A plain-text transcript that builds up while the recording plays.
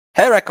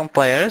Hey RecRoom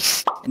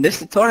players! In this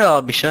tutorial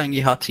I'll be showing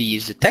you how to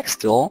use the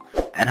text tool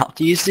and how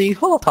to use the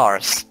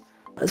Holotars.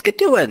 Let's get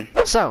to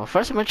it! So,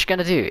 first what you're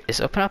gonna do is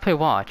open up your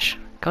watch,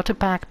 go to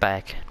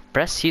backpack,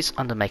 press use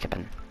on the makeup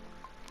pen.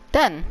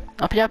 Then,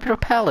 open up your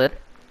palette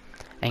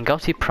and go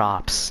to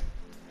props.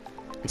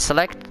 And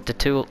select the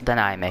tool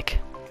dynamic.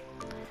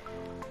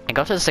 And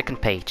go to the second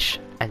page.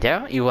 And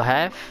there you will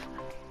have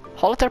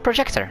Holotar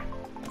projector.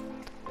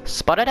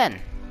 Spot it in.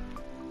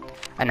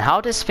 And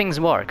how this thing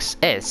works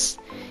is,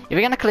 if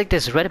you're gonna click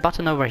this red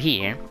button over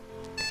here,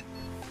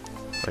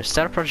 we'll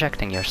start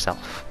projecting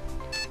yourself.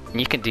 And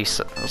you can do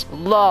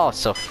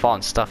lots of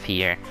fun stuff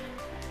here.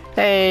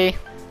 Hey,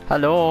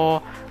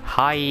 hello,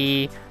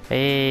 hi,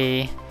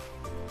 hey.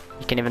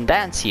 You can even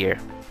dance here.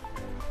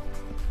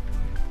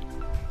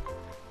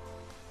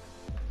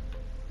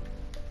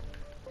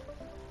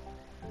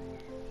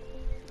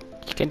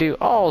 You can do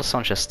all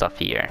sorts of stuff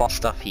here.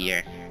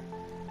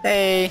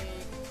 Hey.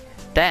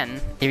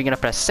 Then, if you're gonna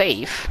press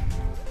save.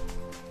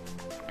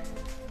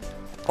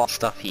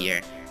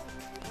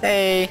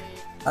 Hey.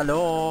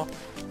 Hello.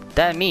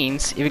 That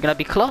means if you're gonna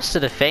be close to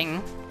the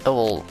thing, it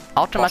will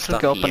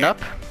automatically open up.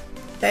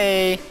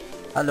 Hey.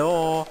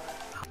 Hello.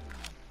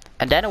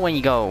 And then when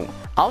you go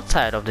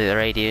outside of the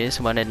radius,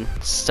 when it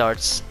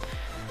starts,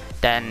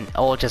 then it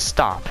will just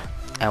stop.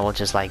 And it will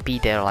just like be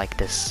there like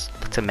this.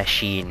 It's a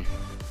machine.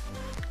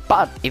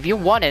 But if you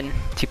wanted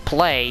to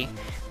play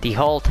the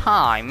whole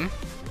time,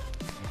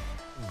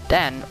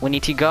 then we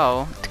need to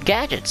go to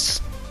gadgets.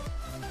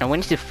 And we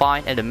need to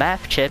find the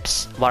math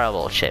chips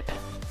variable chip.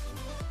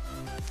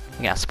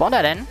 We're gonna spawn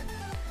that in, and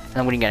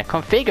then we're gonna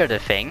configure the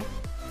thing,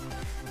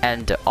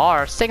 and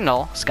our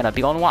signal is gonna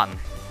be on 1.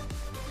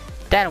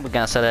 Then we're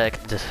gonna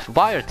select the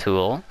wire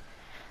tool,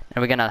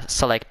 and we're gonna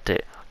select the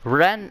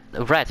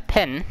red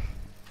pin.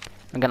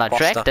 We're gonna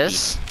drag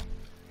this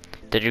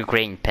to the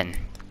green pin.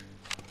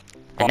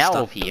 And now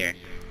we'll here.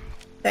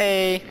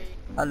 Hey,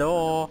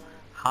 hello,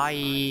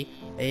 hi,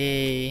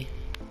 hey.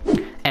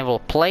 And will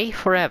play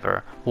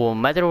forever. No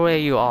matter where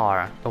you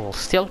are, it will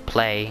still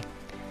play,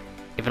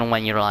 even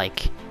when you're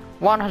like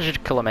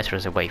 100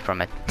 kilometers away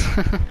from it.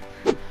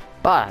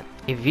 But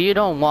if you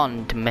don't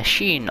want the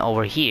machine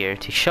over here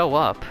to show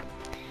up,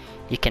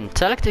 you can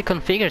select the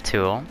configure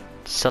tool,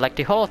 select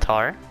the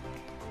holotar,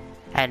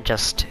 and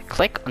just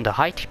click on the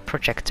height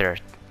projector.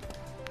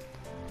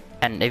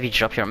 And if you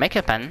drop your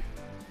makeup pen,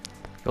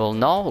 you will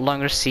no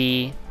longer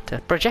see the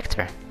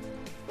projector.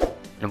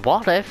 And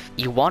what if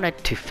you want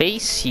it to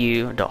face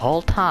you the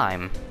whole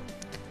time?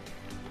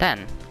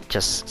 Then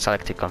just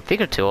select the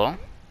configure tool,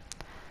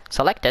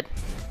 select it,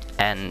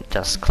 and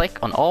just click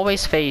on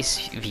always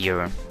face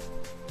viewer.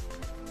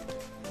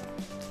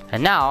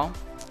 And now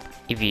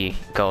if you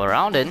go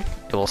around it,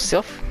 it will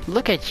still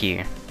look at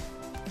you.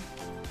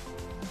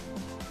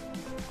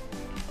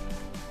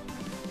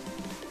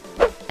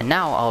 And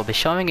now I'll be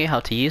showing you how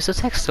to use the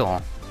text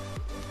tool.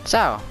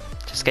 So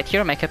just get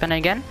your makeup pen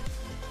again,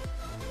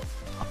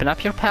 open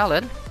up your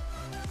palette,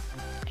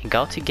 and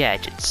go to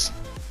gadgets.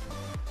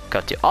 Go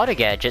to auto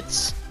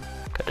gadgets,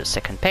 go to the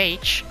second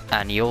page,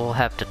 and you'll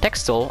have the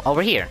text tool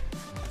over here.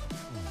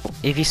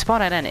 If you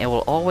spawn it in, it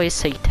will always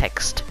say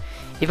text.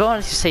 If you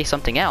want to say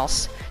something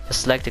else,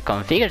 just select the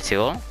configure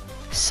tool,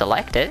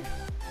 select it,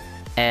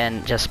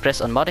 and just press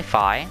on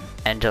modify,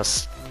 and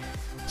just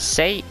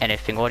say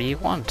anything what you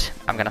want.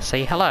 I'm gonna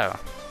say hello.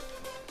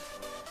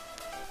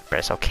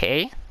 Press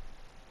OK,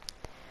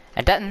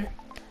 and then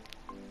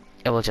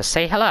it will just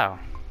say hello.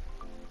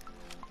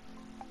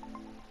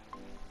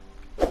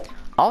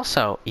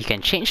 Also, you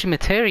can change the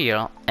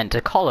material and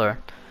the color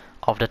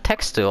of the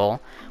text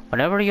tool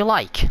whenever you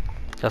like.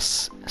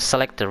 Just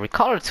select the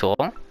recolor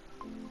tool,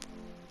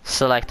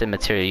 select the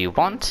material you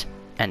want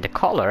and the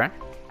color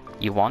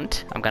you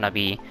want. I'm gonna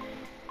be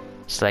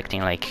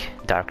selecting like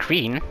dark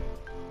green,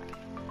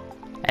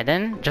 and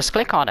then just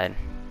click on it.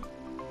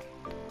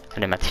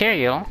 And the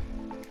material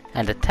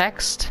and the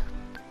text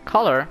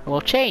color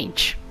will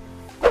change.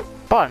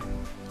 But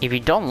if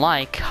you don't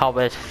like how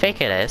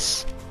thick it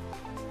is,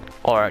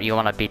 or you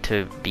want it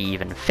to be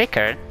even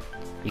thicker,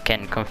 you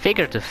can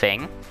configure the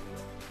thing,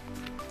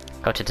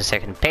 go to the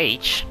second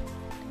page,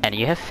 and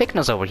you have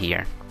thickness over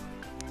here.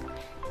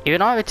 If you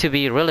want it to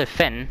be really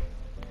thin,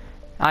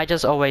 I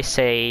just always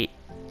say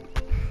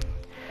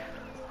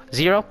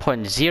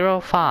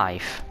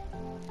 0.05.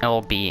 It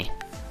will be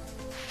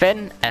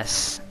thin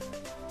as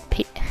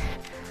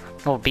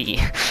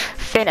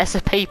thin as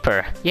a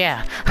paper,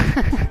 yeah.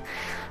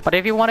 But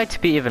if you want it to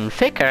be even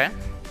thicker,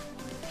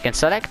 you can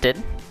select it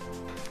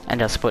and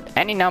just put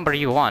any number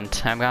you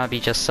want. I'm gonna be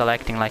just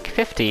selecting like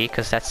 50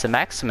 because that's the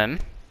maximum.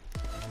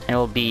 And it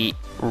will be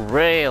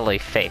really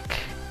thick,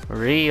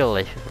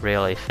 really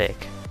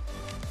thick.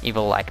 You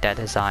will like that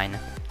design.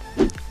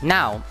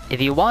 Now,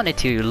 if you want it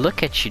to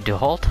look at you the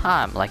whole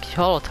time like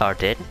Holotar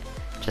did,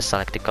 just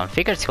select the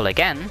configure tool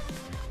again,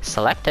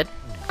 select it,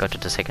 go to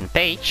the second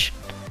page,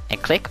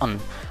 and click on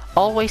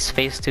always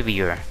face to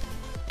viewer.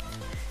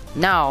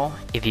 Now,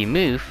 if you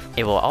move,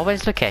 it will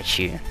always look at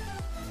you.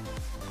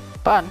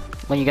 But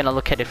when you're gonna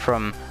look at it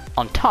from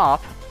on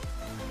top,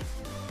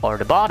 or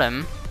the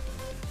bottom,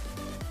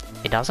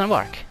 it doesn't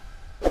work.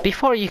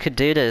 Before you could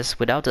do this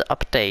without the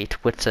update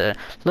with the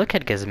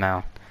lookat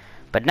gizmo,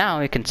 but now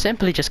you can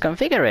simply just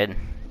configure it.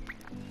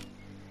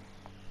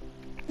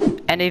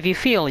 And if you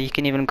feel, you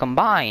can even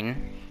combine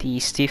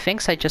these two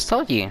things I just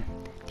told you,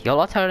 the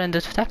holotar and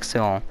the text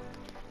tool,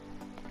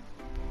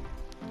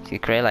 to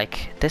create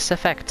like this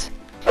effect.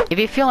 If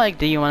you feel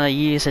like you want to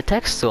use a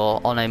text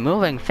tool on a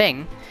moving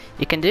thing,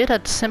 you can do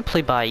that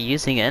simply by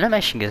using an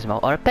animation gizmo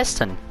or a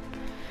piston.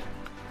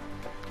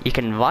 You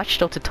can watch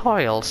the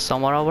tutorials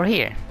somewhere over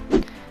here.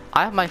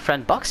 I have my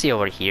friend Boxy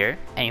over here,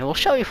 and he will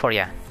show you for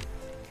you.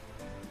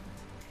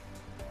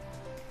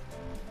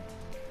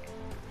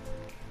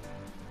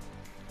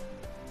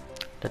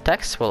 The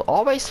text will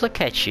always look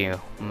at you,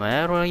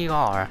 wherever you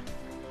are.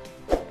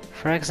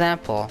 For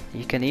example,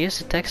 you can use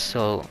the text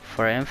tool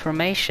for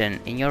information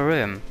in your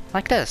room,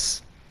 like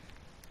this.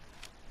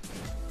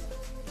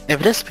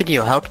 If this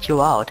video helped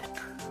you out,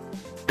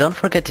 don't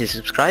forget to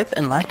subscribe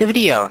and like the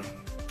video.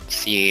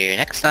 See you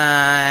next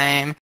time!